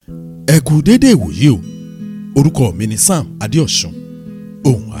ẹ kú déédéé ìwòyí o. Orúkọ mi ni Sam Adéọ̀sùn.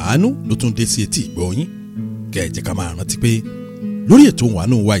 Ohùn àánú ló tún dé sí etí ìgbọ́ yín. Kẹ́ ẹ jẹ́ ká máa rántí pé lórí ètò ohùn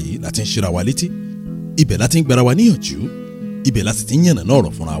àánú wa yìí láti ń ṣíra wa létí, ibẹ̀ láti ń gbára wa níyànjú, ibẹ̀ láti ti ń yànnàná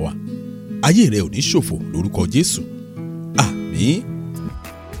ọ̀rọ̀ fúnra wa. Ayé rẹ ò ní ṣòfò lórúkọ Jésù. Àmín.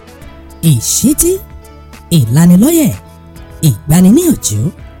 Ìṣítí, ìlanilọ́yẹ̀, ìgbaniníyànjú,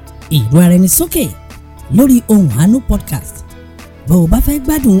 ìró ara ẹni sókè lórí ohùn àánú podcast. Bó o bá fẹ́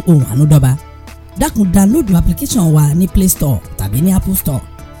gbádùn ohùn àánú dọ́ba, dákun download application wa ní Play Store tàbí ní Apple Store.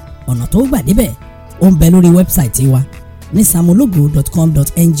 Ọ̀nà tó gbà débẹ̀ ó ń bẹ lórí wẹ́bsáìtì wa ní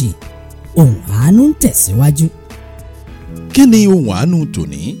samologo.com.ng. Ohùn àánú ń tẹ̀síwájú. Kí ni ohùn àánú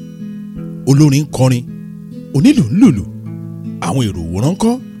tòní? Olórin ń kọrin, onílù ń lùlù, àwọn èrò òwòrán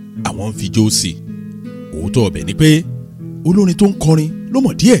kọ́, àwọn ń fijó sí i. Òótọ́ ọbẹ̀ ni pé olórin tó ń kọrin ló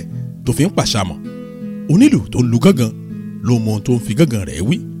mọ̀ díẹ̀ tó fi ń pàṣàmọ̀. Onílù tó ń lu gángan ló mọ ohun tó ń fi gángan rẹ̀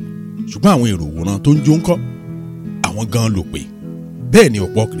wí. Ṣùgbọ́n àwọn èrò òwòrán tó ń jó ń kọ́, àwọn gan ló pè. Bẹ́ẹ̀ ni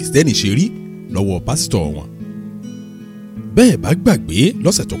ọ̀pọ̀ kìrìsìtẹ́nì ṣe rí lọ́wọ́ pásítọ̀ wọn. Bẹ́ẹ̀ bá gbàgbé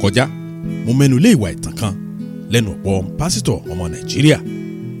lọ́sẹ̀ tó kọjá, mo mẹ́nu lé ìwà ìtàn kan lẹ́nu ọ̀pọ̀ pásítọ̀ ọmọ Nàìjíríà.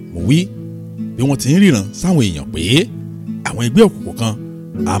 Mo wí bí wọ́n ti ń ríran sáwọn èèyàn pé àwọn ẹgbẹ́ òkùnkùn kan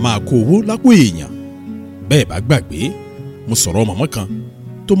a máa kó owó lápò èèyàn. Bẹ́ẹ̀ bá gbàgbé, mo sọ̀rọ̀ màmá kan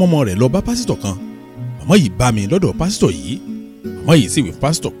tó mọ́mọ́ rẹ̀ lọ bá pásítọ̀ kan. Màmá yìí bá mi lọ́dọ̀ pásítọ̀ yìí. Màmá yìí sì wí fún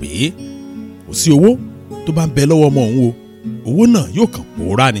pásítọ̀ pé kò sí owó tó bá ń bẹ lọ́wọ́ ọmọ òun o, owó náà yóò kàn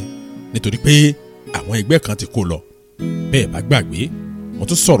pòórá ni nítorí pé àwọn ẹgbẹ́ kan ti kó lọ. Bẹ́ẹ̀ bá gbàgbé, mo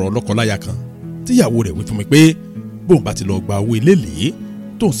tún sọ̀rọ̀ lọ́kọláya kan tíyàwó rẹ̀ wí fún mi pé bóun bá ti lọ gba owó eléèlé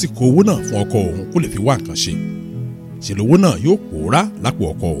tóun sì kó owó náà fún ọkọ òun kó lè fi wá nǹkan ṣe, ṣe lówó náà yóò pòórá lápò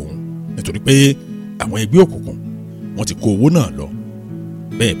ọkọ òun nítorí pé àwọn ẹgbẹ́ òkùnkùn wọ́n ti kó owó náà lọ.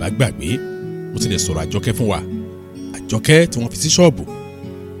 Bẹ́ẹ̀ bá gbàgbé, mo ti lè sọ̀rọ̀ Àjọkẹ́ fún wa. Àjọkẹ́ tí wọ́n fi sí ṣọ́ọ̀bù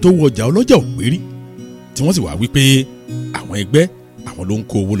tó wọ ọjà ọlọ́jà ògbérí tí wọ́n sì wá wípé àwọn ẹgbẹ́ àwọn ló ń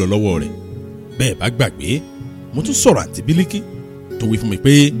kó owó lọ lọ́wọ́ rẹ̀. Bẹ́ẹ̀ bá gbàgbé, mo tún sọ̀rọ̀ àǹtí Bílíkì tó wí fún mi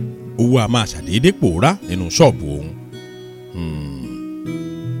pé owó a máa ṣàdédé pòórá nínú ṣọ́ọ̀bù òun.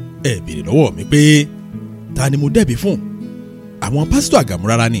 Ẹ béèrè lọ́wọ́ mi pé ta ni mo dẹ́bi fún? Àwọn pásítọ̀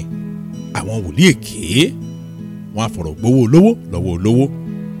àgàmúrárá ni, àwọn wòlíì èké. Wọ́n á fọ̀rọ̀ gbowó olówó lọ́wọ́ olówó,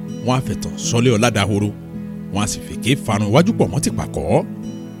 wọ́n á fẹ̀tàn sọ́lé ọ̀làdàhoro, wọ́n á sì fèké farun iwájú pọ̀ mọ́ ti pàkọ́.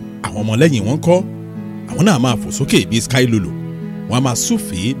 Àwọn ọmọlẹ́yìn wọn kọ́, àwọn náà máa fò sókè bíi sky lolo, wọ́n á máa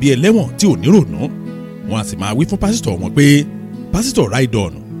súfèé bíi ẹlẹ́wọ̀n tí ò nírònú. Wọ́n á sì máa wí fún pásítọ̀ wọn pé pásítọ̀ ride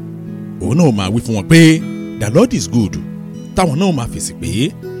on. Òun náà máa wí fún wọn pé the Lord is good. Táwọn náà máa fèsì pé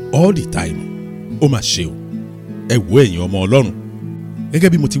all the time. Ó máa ṣe o. Ẹ wo ẹ̀yin ọmọ Ọlọ́run. Gẹ́gẹ́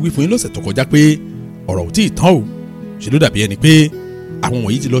bí mo ti wí fún yín lọ́sẹ̀ tó kọjá pé ọ̀rọ̀ ò tí ì tán o. Ṣé ló dàbí ẹni pé àwọn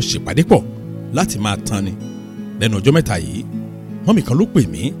wọ̀nyí ti lọ ṣèpàdé pọ̀ láti máa tán ni. Lẹ́nu ọjọ́ mẹ́ta yìí, mọ́mì kan ló pè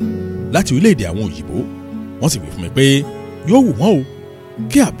mí láti orílẹ̀-èdè àwọn òyìnbó. Wọ́n sì wí fún mi pé yóò wù wọ́n o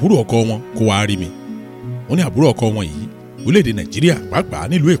kí àbúrò ọkọ wọn kó wá rí mi. Wọ́n ní àbúrò ọkọ wọn yìí orílẹ̀-èdè Nàìjíríà pàápàá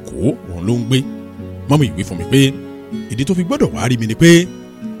nílùú Èkó òun ló ń gbé. Mọ́mì wí fún mi pé ìdí tó fi gbọ́dọ̀ wá rí mi ni pé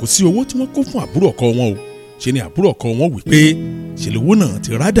kò sí owó tí wọ́n kó fún àbúrò ọkọ wọn o. Ṣe ni àbúrò ọkọ wọn wí pé ṣèlówó náà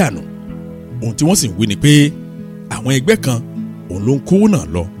ti rá dànù. Ohun tí wọ́n sì ń wí ni pé àwọn ẹgbẹ́ kan òun ló ń kówó náà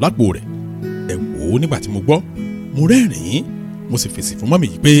lọ lápò rẹ̀. Ẹ wò ó, nígbà tí mo gbọ́, mo rẹ́rìn-ín, mo sì fèsì fún mọ́mì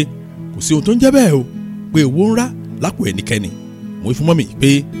yìí pé kò sí ohun tó ń jẹ́ bẹ́ẹ̀ o, pé owó ń rá lápò ẹnikẹ́ni. Mo wí fún mọ́mì yìí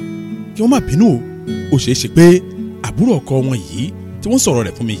pé kí wọ́n má bínú o, ó ṣeé ṣe pé àbúrò ọkọ wọn yìí tí wọ́n sọ̀rọ̀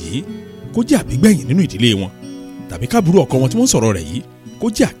rẹ̀ fún mi yìí kó jẹ́ àbígbẹ̀yìn nínú ìdílé wọn, tàbí káàbúrò ọkọ wọn tí wọ́n sọ̀rọ̀ rẹ̀ yìí kó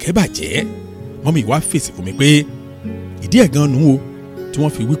jẹ́ àkẹ́bàjẹ́. Mọ́mì wá fèsì fún mi pé ìdí ẹ̀ gan-an nù o tí wọ́n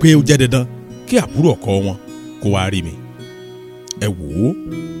fi wípé ó jẹ́ dandan kí àbúrò ọkọ wọn kó wá rí mi. Ẹ wò ó,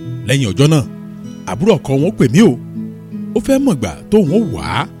 lẹ́yìn ọjọ́ náà àbúrò ọkọ wọn pè mí o. Ó fẹ́ mọ̀gbà tóun ó wá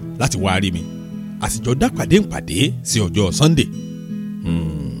láti wá rí mi. Àsìjọ dápàdé ń pàdé sí ọjọ́ Sunday.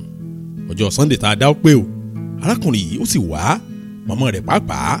 Ọjọ́ Sunday tá a dá ó pé o. Arákùnrin yìí ó sì wá, màmá rẹ̀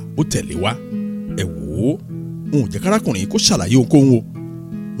pàápàá ó tẹ̀lé wá. Ẹ wò ó, n ò jẹ́ kárákùnrin kó ṣàlàyé ohunkóhun o.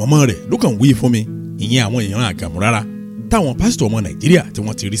 Màmá rẹ̀ ló kàn wí fún mi, ìyẹn àwọn èèyàn àgàmúrárá táwọn pásítọ̀ ọmọ Nàìjíríà tí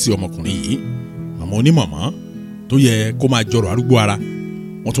wọ́n ti rí sí ọmọkùnrin yìí. Màmá onímọ̀mọ́ tó yẹ kó máa jọrọ̀ arúgbó ara,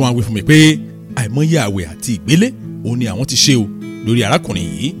 wọ́n tún wá wí fún mi pé àìmọye àwẹ̀ àti ìgbélé òun ni àwọn ti ṣe o lórí arákùnrin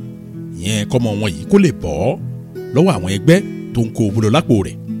yìí, ìyẹn kọ́mọ wọn yìí kó lè bọ́ lọ́wọ́ àwọn ẹgbẹ́ tó ń kó owó lọ lápò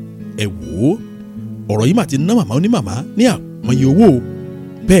rẹ̀. Ẹ wò ó, ọ̀rọ̀ yìí mà ti ná màmá onímàmá ní àmọye owó o.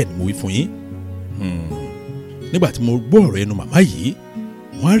 Bẹ́ẹ̀ ni mo wí fún yín. Nígbà tí mo gbọ́ ọ̀rọ̀ ẹnu màmá yìí,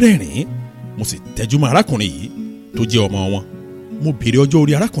 wọ́n rẹ́rìn-ín, mo sì tẹjú mọ́ arákùnrin yìí tó jẹ́ ọmọ wọn. Mo béèrè ọjọ́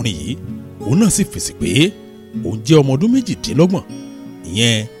orí arákùnrin yìí, òun náà sì fèsì pé òun jẹ́ ọmọ ọdún 28,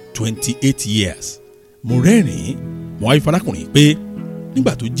 ìyẹn 28 years. Mo rẹ́rìn-ín, mo wá wí fún arákùnrin pé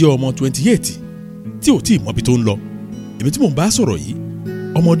nígbà tó jẹ́ ọmọ 28 tí ò tí ì mọbi tó ń lọ. èmi tí mò ń bá sọ̀rọ̀ yìí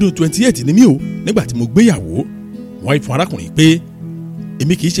ọmọ ọdún 28 ni mí o nígbà tí mo gbéyàwó. wọ́n wí fún arákùnrin pé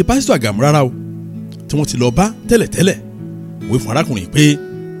èmi kì í ṣe pásítọ̀ Àgàmú rárá o tí wọ́n ti lọ bá tẹ́lẹ̀tẹ́lẹ̀. wọ́n wí fún arákùnrin pé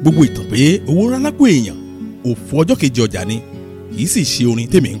gbogbo ìtàn pé owó ńlá lápò èèyàn òfò ọjọ́ kejì ọjà ni kì í sì ṣe orin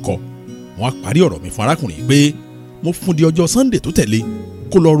tèmi ń kọ. wọ́n á parí ọ̀rọ̀ mi fún arákùnrin pé mo fún di ọjọ́ Sunday tó tẹ̀lé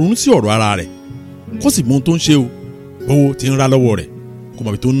kó lọ ronú sí ọ̀rọ̀ ara rẹ̀ kó sì mọ ohun tó ń ṣe o bówó ti ń ra lọ́wọ́ rẹ̀ kó mọ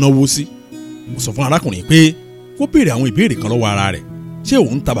ibi tó ń náwó sí. mo sọ fún arákùnrin pé kó béèrè àwọn ìbéèrè kan lọ́wọ́ ara rẹ̀. ṣé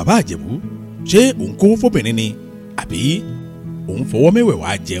òun ta bàbá àjẹ̀bú? ṣé òun kówó fóbìnrin ni àbí òun fọwọ́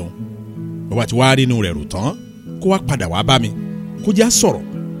mẹ́wẹ̀ẹ̀wá jẹun? bàbá tí wàá rí inú rẹ̀ rò tán kó wá padà wá bá mi kó já sọ̀rọ̀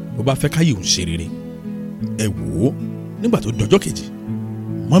bó bá fẹ́ káyé òun ṣe rere. ẹ wò ó nígbà tó dọjọ́ kejì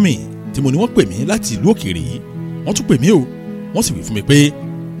mọ́mì tí mo ní wọ́n pè mí láti ìlú òkèèrè yìí wọ́n tún pè mí o wọ́n sì wí fún mi pé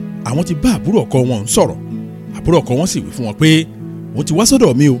àwọn ti bá àbúrò ọkọ wọn ń sọ̀rọ̀ àbúrò ọkọ wọn sì wí fún wọn pé òun ti wá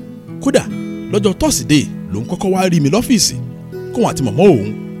sọ́dọ̀ mi o kódà lọ́jọ́ tọ́sídẹ̀ẹ́ lòun kọ́kọ́ wá rí mi lọ́fíìsì kóun àti mọ̀mọ́ òun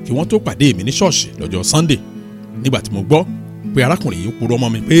kí wọ́n tó pàdé mi ní ṣọ́ọ̀ṣì lọ́jọ́ Sunday. nígbà tí mo gbọ́ pé arákùnrin yìí purọ́ mọ́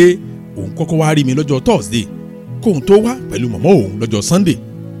mi pé òun kọ́kọ́ wá rí mi lọ́jọ́ Thursday kóun tó wá pẹ̀lú mọ̀mọ́ òun lọ́jọ́ Sunday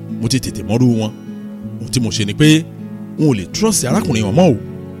mo ti tètè mọ́rú wọn. ohun tí mo ṣe ni pé n ò lè trọ́ọ̀sì arákùnrin mọ̀mọ́ o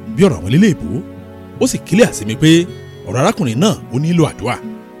bí ọ̀rọ̀ àwọn ilé ìbò ó sì kílẹ̀ àsí mi pé ọ̀rọ̀ arákùnrin náà ó nílò àdúrà.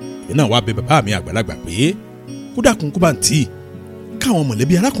 èmi náà wá bẹ̀ bàbá mi àgbàlagbà pé kó dákun kó bá ń tì í káwọn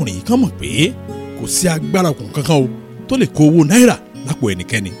mọ̀lẹ́bí arákùnrin yìí kàn mọ̀ pé kò sí agbára òkùnkùn kankan o tó lè kó owó náírà lápò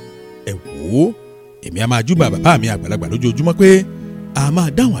ẹnikẹ́ni. ẹ wò ó èmi a máa júbà bàbá mi àgbàlagbà lójoojúmọ́ pé a máa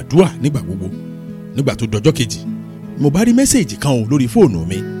dáhùn àdúrà nígbà gbogbo. nígbà tó dọjọ́ kejì mo bá rí mẹ́sẹ̀ẹ̀jì kan o lórí fóònù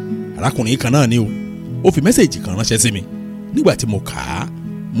mi. arákùnrin kan náà ni o ó fi mẹ́sẹ̀ẹ̀jì kan ránṣẹ́ sí mi. nígbà tí mo kà á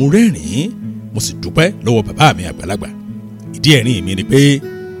mo rẹ́rìn-ín mo sì dúpẹ́ lọ́wọ́ bàbá mi àgbàlagbà. ìdí ẹ̀rín mi ni pé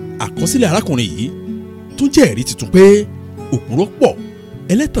àkọsílẹ̀ arákùnrin yìí tún jẹ́ ẹ̀rí tuntun pé òpùrọ́ pọ̀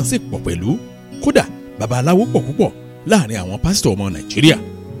ẹlẹ́tàn sì pọ̀ pẹ̀lú kódà babaláwo pọ̀ púpọ̀ láàrin àwọn pásítọ̀ ọmọ Nàìjíríà.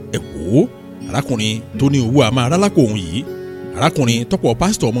 ẹ wò ó arákùnrin tó ní owó àmọ́ arálákò òun yìí arákùnrin tọ́pọ̀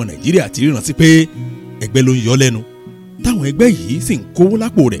pásítọ̀ ọmọ Nàìjíríà ti ríran sí pé ẹgbẹ́ ló ń yọ lẹ́nu táwọn ẹgbẹ́ yìí sì ń kówó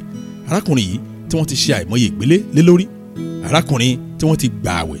lápò rẹ̀. arákùnrin yìí tí wọ́n ti ṣe àìmọye ìgbélé lé lórí, arákùnrin tí wọ́n ti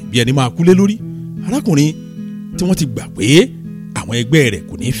gbà àwẹ̀ bí ẹni máa kú lé lórí, arákùnrin tí wọ́n ti gbà pé àwọn ẹgbẹ́ rẹ̀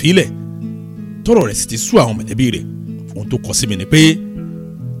kò ní í filẹ̀ tọ́rọ̀ rẹ̀ sì ti sú àwọn mọ̀lẹ́bí rẹ̀. ohun tó kọ sí mi ni pé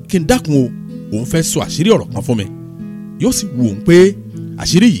kí n dákun o òun fẹ́ sọ àṣírí ọ̀rọ̀ kan fún mi yóò sì wù òun pé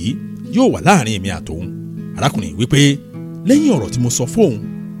àṣírí yìí yóò wà láàrin èmi àtòun. arákùnrin wípé lẹ́yìn ọ̀rọ̀ tí mo sọ fóun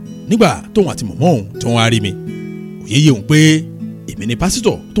nígbà tóun àti mọ̀mọ́ òun tí wọ́n á rí mi òye yé òun pé èmi ni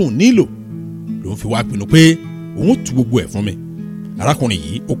pásítọ̀ tóun nílò lòun fi wá pinnu pé òun ó tu gbogbo ẹ̀ fún mi. arákùnrin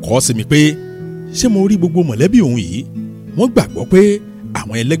yìí ó kọ sí mi pé ṣé mo rí gbogbo mọ̀lẹ́bí òun yìí wọ́n gbàgbọ́ pé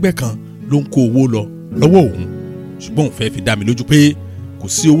àwọn ẹlẹ́gbẹ́ kan ló ń kó owó lọ lọ́wọ́ òun ṣùgbọ́n òun fẹ́ fi dá mi lójú pé kò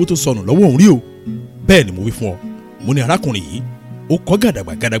sí owó tó sọnù lọ́wọ́ òun rí o. bẹ́ẹ̀ ni mo wí fún ọ mo ní arákùnrin yìí ó kọ́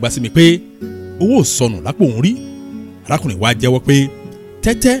gàdàgbà sí mi pé owó ò sọnù lápò òun rí. arákùnrin wa jẹ́wọ́ pé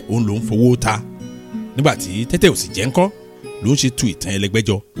tẹ́tẹ́ òun lòún fowó ta nígbà tí tẹ́tẹ́ ò sì jẹ́ ńkọ́ ló ń ṣe tu ìtàn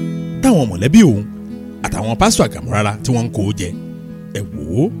ẹlẹgbẹ́jọ táwọn mọ̀lẹ́bí òun àtàwọn pásítọ̀ Àgàmú rárá tí wọ́n ń kó jẹ. ẹ wò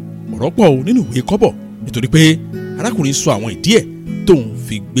ó ọ̀rọ̀ pọ̀ o nínú ìwé kọ́bọ̀ nítorí pé arákùnrin sọ àwọn ìdí ẹ̀ tóun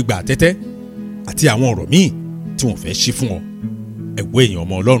fi gbégbá tẹ́tẹ́ àti àwọn ọ̀rọ̀ míì tí wọ́n fẹ́ ṣí fún ọ. ẹ wo èèyàn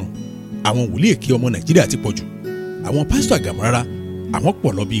ọmọ Ọlọ́run àwọn wòlíì èké ọmọ Nàìjíríà ti pọ̀ jù àwọn pásítọ̀ Àgàmú rárá àwọn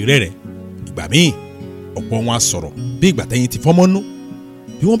pọ̀ lọ bí rẹ́rẹ́ ìgbà míì ọ̀pọ̀ wọn á sọ̀rọ̀ bí ìgbà tẹ́yìn ti fọ́mọ́nú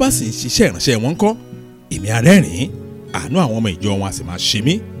bí wọ́n bá sì ń ṣiṣẹ́ ìránṣẹ́ wọn kọ́ èmi arẹ́rìn àánú àwọn ọmọ ìjọ wọn a sì máa ṣe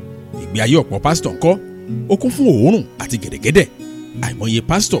mí. ìgbé ayé ọ̀pọ̀ pásítọ̀ ńkọ́ ó kún fún òórùn àti gẹ̀dẹ̀gẹ̀dẹ̀ àìmọye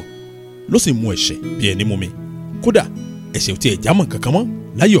pásítọ̀ ló sì mu ẹ̀ṣẹ̀ bí ẹni mú mi kódà ẹ̀ṣẹ̀ ò tiẹ̀ jámọ́ kankan mọ́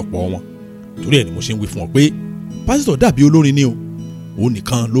láyé ọ̀pọ̀ wọn. torí ẹ̀ ni mo ṣe ń wí fún ọ pé pásítọ̀ dàbí olórin ni o òun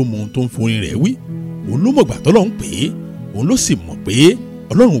nìkan ló mọ ohun tó ń forin rẹ̀ wí òun ló mọ̀gbà tọ́lọ́run pè é òun ló sì mọ̀ pé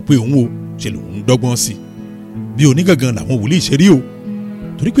Ọlọ́run pé òun o ṣe lòun ń dọ́gbọ́n sí bí onígangan làwọn wòlíì ṣe rí o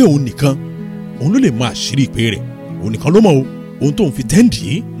torí pé òun nìkan òun ló lè mọ àṣírí ìpè rẹ̀ òun nìkan ló mọ̀ o ohun tó ń fi tẹ́ǹdì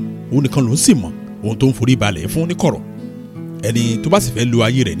òun nìkan ló ń sì mọ̀ ohun tó ń forí balẹ̀ fún níkọ̀rọ̀. ẹni tó bá sì fẹ́ lo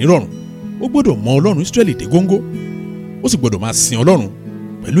ayé rẹ̀ nírọ̀rùn ó gbọ́dọ̀ mọ Ọlọ́run Ísírẹ́lì dé góńgó ó sì gbọ́dọ̀ máa sin Ọlọ́run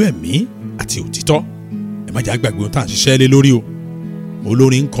pẹ̀lú ẹ̀mí àti òtítọ́. ẹ má jà gbàgbé ohun tá à ń ṣiṣẹ́ lé lórí o.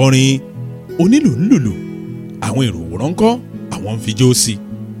 olórin ń kọrin onílù ń lùlù àwọn èrò òwòrán ń kọ́ àwọn ń fi jó sí i.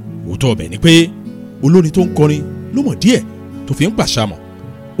 òótọ́ ọbẹ̀ ni pé olórin tó ń kọrin ló mọ̀ díẹ̀ tó fi ń pàṣàmọ̀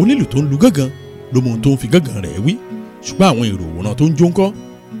onílù tó ń lu gángan ló mọ ohun tó ń fi gángan rẹ̀ wí ṣùgbọ́n àwọn èrò òwòrán tó ń jó ń kọ́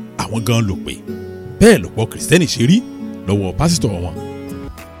àwọn gan ló pè bẹ́ẹ̀ lọ́pọ̀ kìrìsìtẹ́nì ṣe rí lọ́wọ́ pásítọ̀ wọn.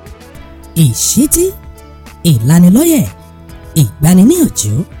 ìṣítí ìlanilọ́yẹ̀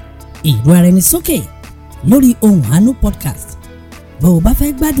ìgbaniníyànjú ìró ara ẹni sókè lórí Ohùn Àánú podcast bó o bá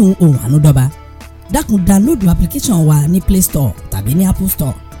fẹ́ gbádùn ohùn àánú dọ́ba dákun download application wa ní Play Store tàbí ní Apple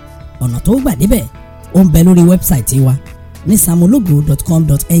Store. ọ̀nà tó gbà débẹ̀ ó ń bẹ lórí wẹ́bsáìtì wa ní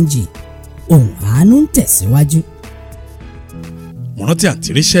samologo.com.ng. ohùn àánú ń tẹ̀síwájú. mo rántí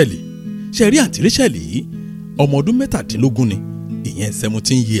àǹtí Rachel. ṣe rí àǹtí Rachel yìí ọmọ ọdún 17 ni, ìyẹn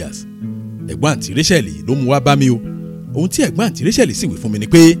 17 years. ẹ̀gbọ́n àǹtí Rachel ló mú wá bá mi o. ohun tí ẹ̀gbọ́n àǹtí Rachel sì wí fún mi ni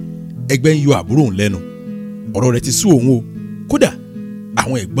pé ẹgbẹ́ ń yọ àbúrò òun lẹ́nu, ọ̀rọ̀ rẹ̀ ti sú òun o. kódà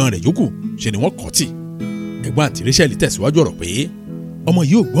àwọn ẹ̀gbọ́n rẹ̀ yòókù ṣe ni wọ́n kọ̀ tì. ẹ̀gbọ́n àǹtí Rachel tẹ̀síwájú ọ̀rọ̀ pé ọmọ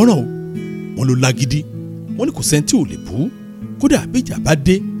yìí ò gbọ́ràn o, wọ́n ló lágídí, wọ́n ní kò sẹ́ni tí ò lè bú. kódà bí ìjà bá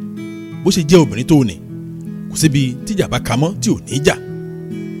dé, bó ṣe jẹ́ obìnrin tó ní, kò síbi tíjà bá ka mọ́ tí ò ní jà.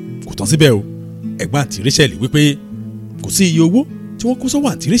 kò tán síbẹ̀ o, ẹ̀gbọ́n àǹtí Rachel wípé kò sí iye owó tí wọ́n kó sọ́wọ́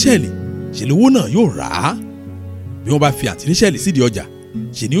àǹtí Rachel, ṣe lówó náà yóò rà á. bí wọ́n bá fi àǹtí Rachel sídìí ọjà,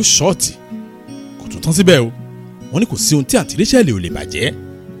 ṣe ni ó ṣọ́ọ̀tì. kò tún tán síbẹ̀ o, wọ́n ní kò sí ohun tí àǹtí Rachel ò lè bàjẹ́.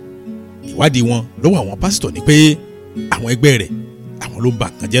 ìwádìí wọn lọ́wọ́ àwọn pásítọ̀ ni pé àwọn ẹgbẹ́ rẹ̀ àwọn ló ń ba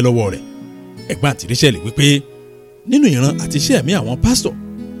nǹkan jẹ́ lọ́wọ́ rẹ̀. ẹ̀gbọ́n àǹtí Rachel wípé nínú ìran àti iṣẹ́ ẹ̀mí àwọn pásítọ̀,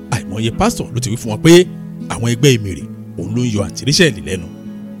 àìmọye pásítọ̀ ló ti wí fún wọn pé àwọn ẹgbẹ́ èmèrè òun ló ń yọ àǹtí Rachel lẹ́nu.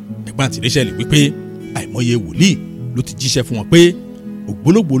 ẹ̀gbọ́n àǹtí Rachel wípé àìmọye wòlíì ló ti jíṣẹ́ fún wọn pé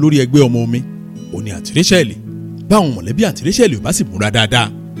ògbólógbòó lórí ẹgbẹ́ ọmọ omi òun ni àǹtí Rachel. báwọn mọ̀lẹ́bí àǹtí Rachel ò bá sì múra dáadáa,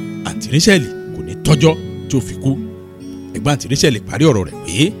 àǹtí Rachel kò ní tọ́jọ́ tí ó fi kú. ẹ̀gbọ́n àǹtí Rachel parí ọ̀rọ̀ rẹ̀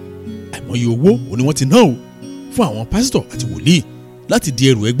pé àìmọye owó òun ni wọ́n ti ná o fún àwọn pásítọ̀ àti wòlíì láti di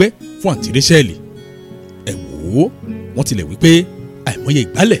ẹrù ẹgbẹ́ fún àǹtí Rachel. ẹ wò ó, wọ́n tilẹ̀ wípé àìmọye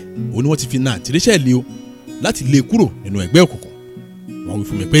ìgbálẹ̀ òun ni wọ́n ti fi na àǹtí Rachel o láti lé kúrò nínú ẹgbẹ́ òkùnkùn. wọ́n wí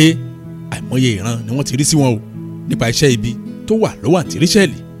fún mi pé àìmọye ìran ni wọ́n ti rí sí wọn o nípa iṣẹ́ ibi tó wà lọ́wọ́ àǹtí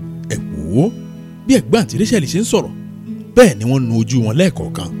Rachel. ẹ wò ó, bí ẹ̀gbọ́n àǹtí Rachel ṣe ń sọ̀rọ̀ bẹ́ẹ̀ ni wọ́n nu ojú wọn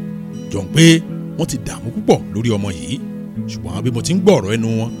lẹ́ẹ̀kọ̀ọ̀kan, jọ ń pé wọ́n ti dààmú púpọ̀ lórí ọmọ yìí. ṣùgbọ́n bí mo ti ń gbọ́ ọ̀rọ̀ ẹnu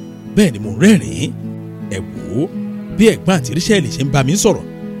wọn bẹ́ẹ̀ ni mo rẹ́rìn-ín. ẹ wò ó, bí ẹ̀gbọ́n àǹtí Rachel ṣe ń bá mi sọ̀rọ̀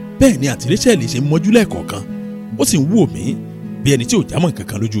bẹ́ẹ̀ ni àǹtí Rachel ṣe ń mọ́jú lẹ́ẹ̀kọ̀ọ̀kan, ó sì ń wò mí bí ẹni tí ò jámọ́ nǹkan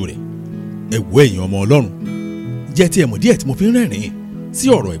kan lójú rẹ̀. ẹ wò ẹ̀yin ọmọ Ọlọ́run, jẹ́ tí ẹ mọ̀ díẹ̀ tí mo fi ń rẹ́rìn-ín sí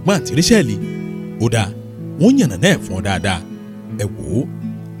ọ̀rọ̀ ẹ̀gbọ́n àǹtí Rachel. ó dáa, wọ́n yànnà náà fún ọ dáadáa. ẹ wò ó,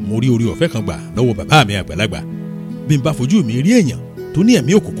 mo rí orí ọ̀fẹ́ kan gbà lọ́wọ́ bàbá mi àgbàlagbà. bí n bá fojú mi rí èèyàn tó ní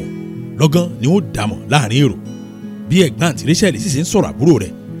ẹ̀mí òkùnkùn, lọ́gán ni ó dàmọ̀ láàrin èrò. bí ẹ̀gbọ́n àǹtí Rachel sì ṣe ń sọ̀rọ̀ àbúrò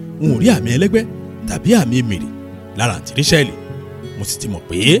rẹ̀, n ò rí àmì ẹlẹ́gbẹ́ tàbí àmì èmèrè lára àǹtí Rachel. mo sì ti mọ̀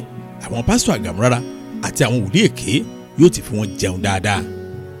pé àwọn pásítọ̀ àgàmúrárá àti àwọn wòlíì èké yóò ti fi wọn jẹun dáadáa.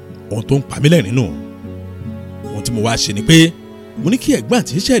 ohun tó ń pa mí lẹ́rìn nù. ohun tí mo wá ṣe ni pé mo ní kí ẹ̀gbọ́n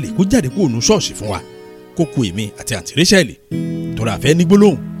àǹtí Rachel kó jáde kúrò nínú ṣọ́ọ̀ṣì fún wa, kó kù èmi àti àǹtí Rachel tọ́ra àfẹ́ ní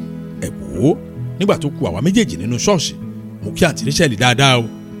gbólóhùn. ẹ wò ó, nígbà tó kù àwa méjèèjì nínú ṣọ́ọ̀ṣì, mo kí àǹtí Rachel dáadáa o.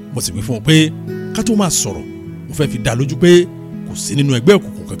 mo sì wí fún un pé ká tó máa sọ̀rọ̀, mo fẹ́ fi dá lójú pé kò sí nínú ẹgbẹ́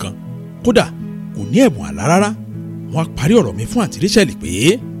òkùnkùn kankan, kódà kò ní ẹ̀bùn àlá rárá. wọ́n á parí ọ̀rọ̀ mi fún àǹtí Rachel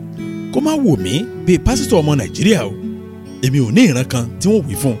pé kó má wò mí bíi pásítọ̀ ọmọ Nàìjíríà o. èmi ò ní ìran kan tí wọ́n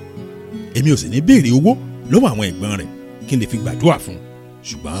wí fún un, èmi ò sì ní béèrè owó lọ́wọ́ àwọn ẹ̀gbọ́n rẹ̀ kí n lè fi gbàdúrà fún un.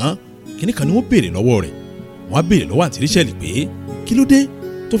 ṣùgbọ́n kíní kan ni wọ́n béèrè lọ́wọ́ rẹ̀. wọ́n á béèrè lọ́wọ́ àǹtí Rachel pé kí ló dé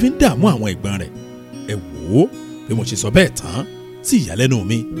tó fi ń dààmú àwọn ẹ̀gbọ́n rẹ̀. ẹ wò ó, bí mo ṣe sọ bẹ́ẹ̀ tán, sí ìyàlẹ́nu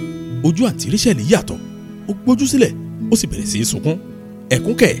mi, ojú àǹtí Rachel yàtọ̀, ó gbójú sílẹ̀, ó sì bẹ̀rẹ̀ sí í sunkún.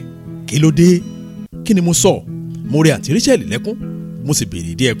 ẹkún kẹ̀, kí ló dé? kí ni mo sọ? mo rẹ àǹtí Rachel lẹ́kún, mo sì béèrè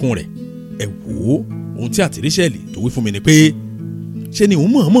ìdí ẹkún rẹ̀. ẹ wò ó, ohun tí àǹtí Rachel tó wí fún mi ni pé ṣe ni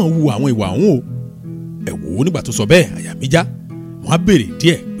òun mọ̀ọ́mọ̀ hu àwọn ìwà òun o. ẹ wò ó, nígbà tó sọ bẹ́ẹ̀ àyà mi já. wọ́n á béèrè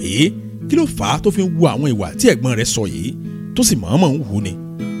díẹ̀ pé kí ló fà á tó fi ń hu àwọn ìwà tí ẹ̀gbọ́n rẹ̀ sọ yìí tó sì mọ̀ọ́mọ̀ ń hu ni.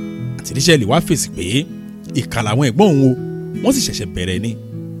 àǹtí Rachel wá fèsì pé ìkà làwọn ẹ̀gbọ́n òun o, wọ́n sì ṣẹ̀ṣẹ̀ bẹ̀rẹ̀ ni.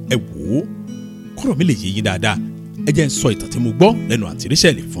 ẹ wò ó, kọ́rọ̀ mi lè yé yín dáadáa, ẹ jẹ́ n sọ ìtàn tí mo gbọ́ lẹ́nu àǹtí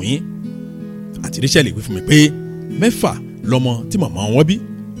Rachel fún yín. àǹtí Rachel wí fún mi pé 6 lọ́mọ tí màmá wọn bí,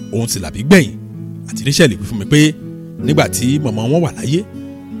 òun sì làbí gbẹ̀yìn. àǹtí Rachel wí fún mi pé nígbà tí màmá wọn wà láyé,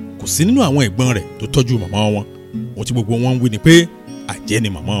 kò sí nínú àwọn ẹ̀gbọ́n rẹ̀ tó tọ́jú màmá wọn. ohun tí gbogbo wọn ń wí ni pé àjẹ́ ni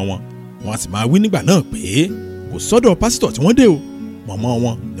màmá wọn. wọ́n á sì máa wí nígbà náà pé kò sọ́dọ̀ pásítọ̀ tí wọ́n dé o, màmá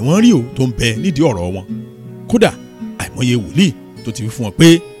wọn ni wọ́n rí o tó ń bẹ nídìí ọ̀rọ̀ wọn. kódà àìmọye wòlíì tó ti wí fún wọn pé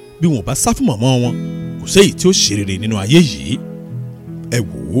bí wọn ò bá sá fún màmá wọn, kò séyìí tí ó ṣe rere nínú ayé yìí. ẹ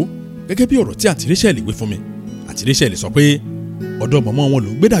wò ó, gẹ́gẹ́ bí ọ̀rọ̀ tí àǹtí Rachel wí fún mi, àǹtí Rachel sọ pé ọ̀dọ̀ màmá wọn ló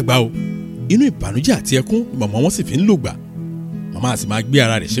ń gbé dàgbà o. inú ìbànújẹ́ àti ẹkún ni màmá wọn sì fi ń lògbà. màmá àti máa gbé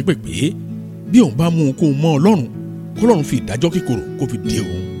ara rẹ̀ ṣépè pé bí òun bá mú un kó mọ́ Ọlọ́run, k'Ọlọ́run fi ìdájọ́ kíkorò kó fi dé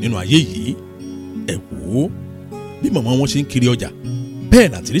òun nínú ayé yìí. ẹ wò ó, bí màmá wọn ṣe ń kiri ọjà, bẹ́ẹ̀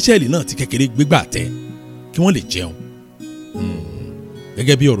l'àǹtí Rachel náà ti kékeré gbégbá tẹ kí wọ́n lè jẹun.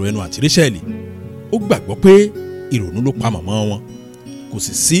 gẹ́gẹ́ bí ọ̀rọ̀ ẹnu àǹtí Rachel, ó gbàgbọ́ pé ìrònú ló pa màmá wọn kò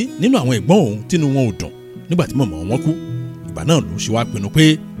sì sí nínú àwọn ẹ̀gbọ́n òun tínú wọn ò dùn nígbà tí màmá wọn kú. Ìgbà náà ló ṣe wá pinnu pé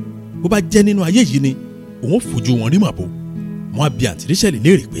bó bá jẹ́ nínú ayé yìí ni òun fojú wọn rí màbo. Wọ́n á bi àǹtí Rachel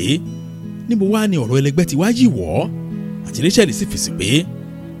léèrè pé níbo wá ni ọ̀rọ̀ ẹlẹgbẹ́ ti wá yìí wọ́. Àǹtí Rachel sì fèsì pé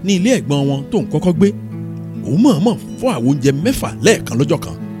ní ilé ẹ̀gbọ́n wọn tó ń kọ́kọ́ gbé òun mọ̀ọ́mọ̀ fọ́ àwo oúnjẹ 6 lẹ́ẹ̀kan lọ́jọ́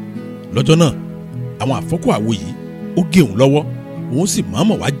kan. Lọ́jọ́ náà àwọn àfọ́kù àwo yìí ó gé òun lọ́wọ́, òun sì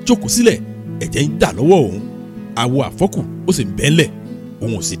mọ̀ọ́mọ̀ wá jókòó sílẹ̀, ẹ̀jẹ̀ ń dà lọ́wọ́ òun. Àwo àfọ́kù ó sì ń bẹ́ńlẹ̀,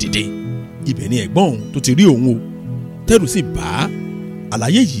 òun ò sì dìde. Ibẹ̀ ni ẹ̀gbọ́n òun tó ti rí òun o. Tẹ́rù sì bà á.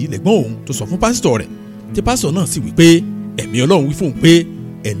 Àlàyé yìí lẹ̀gbọ́n òun tó sọ fún pásítọ̀ rẹ̀, tí pásítọ̀ náà sì wí pé ẹ̀mí Ọlọ́run wí fóun pé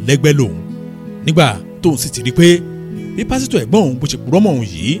ẹlẹ́gbẹ́ lòun. Nígbà tóun sì ti rí pé bí pásítọ̀ ẹ̀gbọ́n òun bó ṣe purọ́ mọ́ òun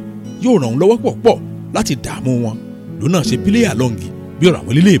yìí yóò ràn òun lọ́wọ́ pọ̀ láti dààmú wọn, lòun náà ṣe pílẹ̀ àlọ́ǹgì bí ọ̀rọ̀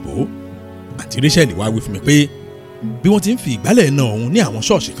àwọn ilé ìbò. Àǹtí Rachel wá wí fún mi pé bí wọ́n ti ń fi ìgbálẹ̀ náà òun ní àwọn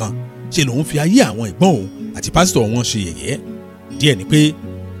ṣọ́ọ̀ṣì kan ṣe lòun fi ayé àwọn ẹ̀gbọ́n òun àti pásítọ̀ wọn ṣe yẹ̀yẹ́. Díẹ̀ ni pé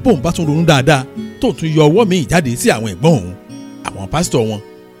bóun bá tún ronú dáadáa tóun tún yọ ọwọ́ míì jáde sí àwọn ẹ̀gbọ́n òun, àwọn pásítọ̀ wọn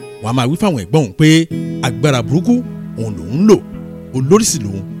á máa wí fáwọn ẹ̀gbọ́n òun pé agbára burúkú òun lòun ń lò, olórí sì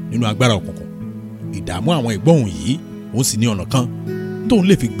lòun nínú agbára òkùnkùn. Ìdààmú àwọn ẹ̀gbọ́n òun yìí òun sì ní ọ̀nà kan tóun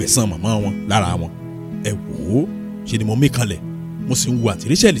lè fi gbẹ̀san màmá wọn lára wọn. Ẹ wò ó, ṣe ni mo mí kanlẹ̀, mo sì ń wo àǹtí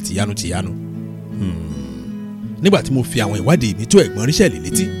Rachel tìyanu. Nígbà tí mo fi àwọn ìwádìí mi tó ẹ̀gbọ́n Rachel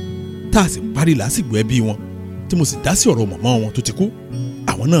létí tá a sì parí lásìgbò ẹbí wọn tí mo sì dá sí ọ̀rọ̀ màmá wọn tó ti kú,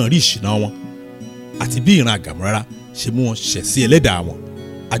 àwọn náà rí ìṣìnà wọn àti bí ìran àgàmúrárá ṣe mú wọn ṣẹ̀ sí ẹlẹ́dàá wọn.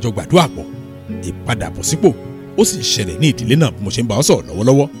 A jọ gbàdúrà pọ̀, ìpadàbọ̀sípò ó sì ṣẹlẹ̀ ní ìdílé náà bí mo ṣe ń bá ọ sọ̀rọ̀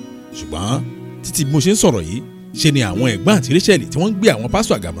lọ́wọ́lọ́wọ́. Ṣùgbọ́n títí bí mo ṣe ń sọ̀rọ̀ yìí ṣe ni àwọn ẹ̀gbọ́n àǹtí Rachel tí wọ́n ń gbé àwọn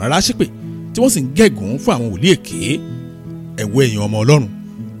pásítọ̀ àgàmúrárá ṣépè tí wọ́n sì ń gẹ̀gùn fún àwọn wòlíì èké. Ẹ̀wọ́ èèyàn ọmọ Ọlọ́run,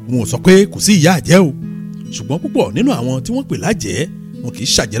 wọn ò sọ pé kò sí ìyá àjẹ́ o, ṣùgbọ́n púpọ̀ nínú àwọn tí wọ́n pè lájẹ́ wọn kì í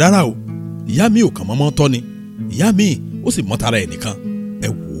ṣàjẹ́ rárá o. Ìyá mi ò kàn mọ́mọ́ tọ́ ni, ìyá mi ó sì mọ́ tara ẹ̀ nìkan. Ẹ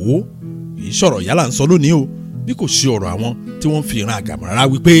wò ó, kì í ṣọ̀rọ̀ yálà ń sọ lónìí o, bí kò ṣe ọ̀rọ̀ àwọn tí wọ́n fi ìran àgàmúrárá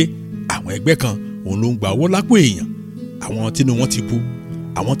wípé àwọn ẹgbẹ́ kan òun ló ń gba owó lápò èèyàn, àwọn tínú wọn ti bu,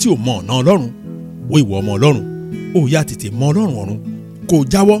 àwọn tí ò mọ ọ̀nà Ọlọ́run. Ó ìwọ ọmọ Ọlọ́run, ó yá tètè mọ Ọlọ́run ọ̀run kó o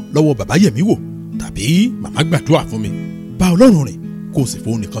jáwọ́ lọ́wọ́ bàbá yẹ̀mí wò tàbí màmá gbàdúrà fún mi. Bá Ọlọ́run rìn kó o sì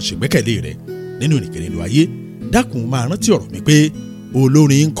fóun nìkan ṣègbẹ́kẹ̀lé rẹ nínú ìrìnkèrindò ayé. Dákun máa rántí ọ̀rọ̀ mi pé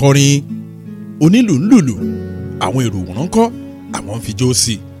olórin ń kọrin, onílù ń lùlù, àwọn èrò òwòrán kọ́ àwọn ń fi jó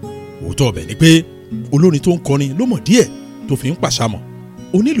sí i. Òótọ́ ọbẹ̀ ni pé olórin tó ń kọrin ló mọ̀ díẹ̀ tó fi ń pàṣàmọ̀,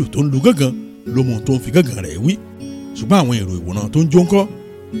 onílù tó ń lu gángan ló mọ̀ tó ń fi gángan rẹ̀ wí. Ṣùgbọ́n àwọn èrò ìwòran tó ń jó ń kọ́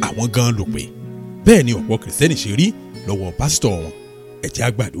àwọn gan lò pé. Bẹ́ẹ̀ ni ọ̀pọ̀ kìrìsìtẹ́nì ṣe rí lọ́wọ́ pásítọ̀ wọn. Ẹ jẹ́ á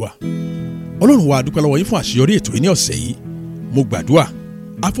gbàdúrà. Ọlọ́run wa dúpẹ́ lọ́wọ́ yín fún àṣeyọrí ètò yìí ní ọ̀sẹ̀ yìí. Mo gbàdúrà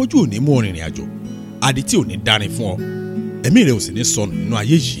afọ́jú ò ní mú ọ rìnrìn àjò, adití ò ní dárin fún ọ, ẹ̀mí rẹ ò sì ní sọnù nínú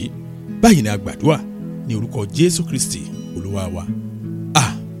ayé yìí. Báyìí ni a gbàdúrà ní orúkọ Jésù Kristi Olúwa wa.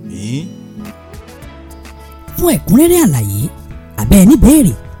 Àmín. Fún ẹ̀kúnrẹ́rẹ́ àlàyé àbẹ́ ní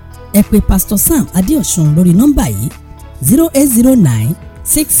béèrè ẹ pè Pastor Sam Adéọ̀sùn lórí nọ́mbà yìí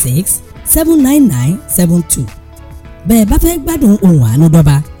 08096679972. Bẹ́ẹ̀ bá fẹ́ gbádùn ohùn àánú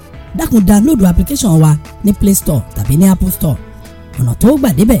dọ́ba dákun download application wa ní Play Store tàbí ní Apple Store. Ọ̀nà tó gbà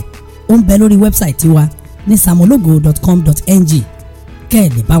débẹ̀ ó ń bẹ lórí wẹ́bsáìtì wa ní samologo.com.ng. Kẹ́ ẹ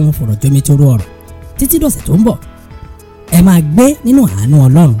lè bá wọn fọ̀rọ̀ jomitoro ọ̀rọ̀ títí dọ̀sẹ̀ tó ń bọ̀. Ẹ máa gbé nínú àánú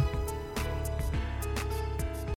Ọlọ́run.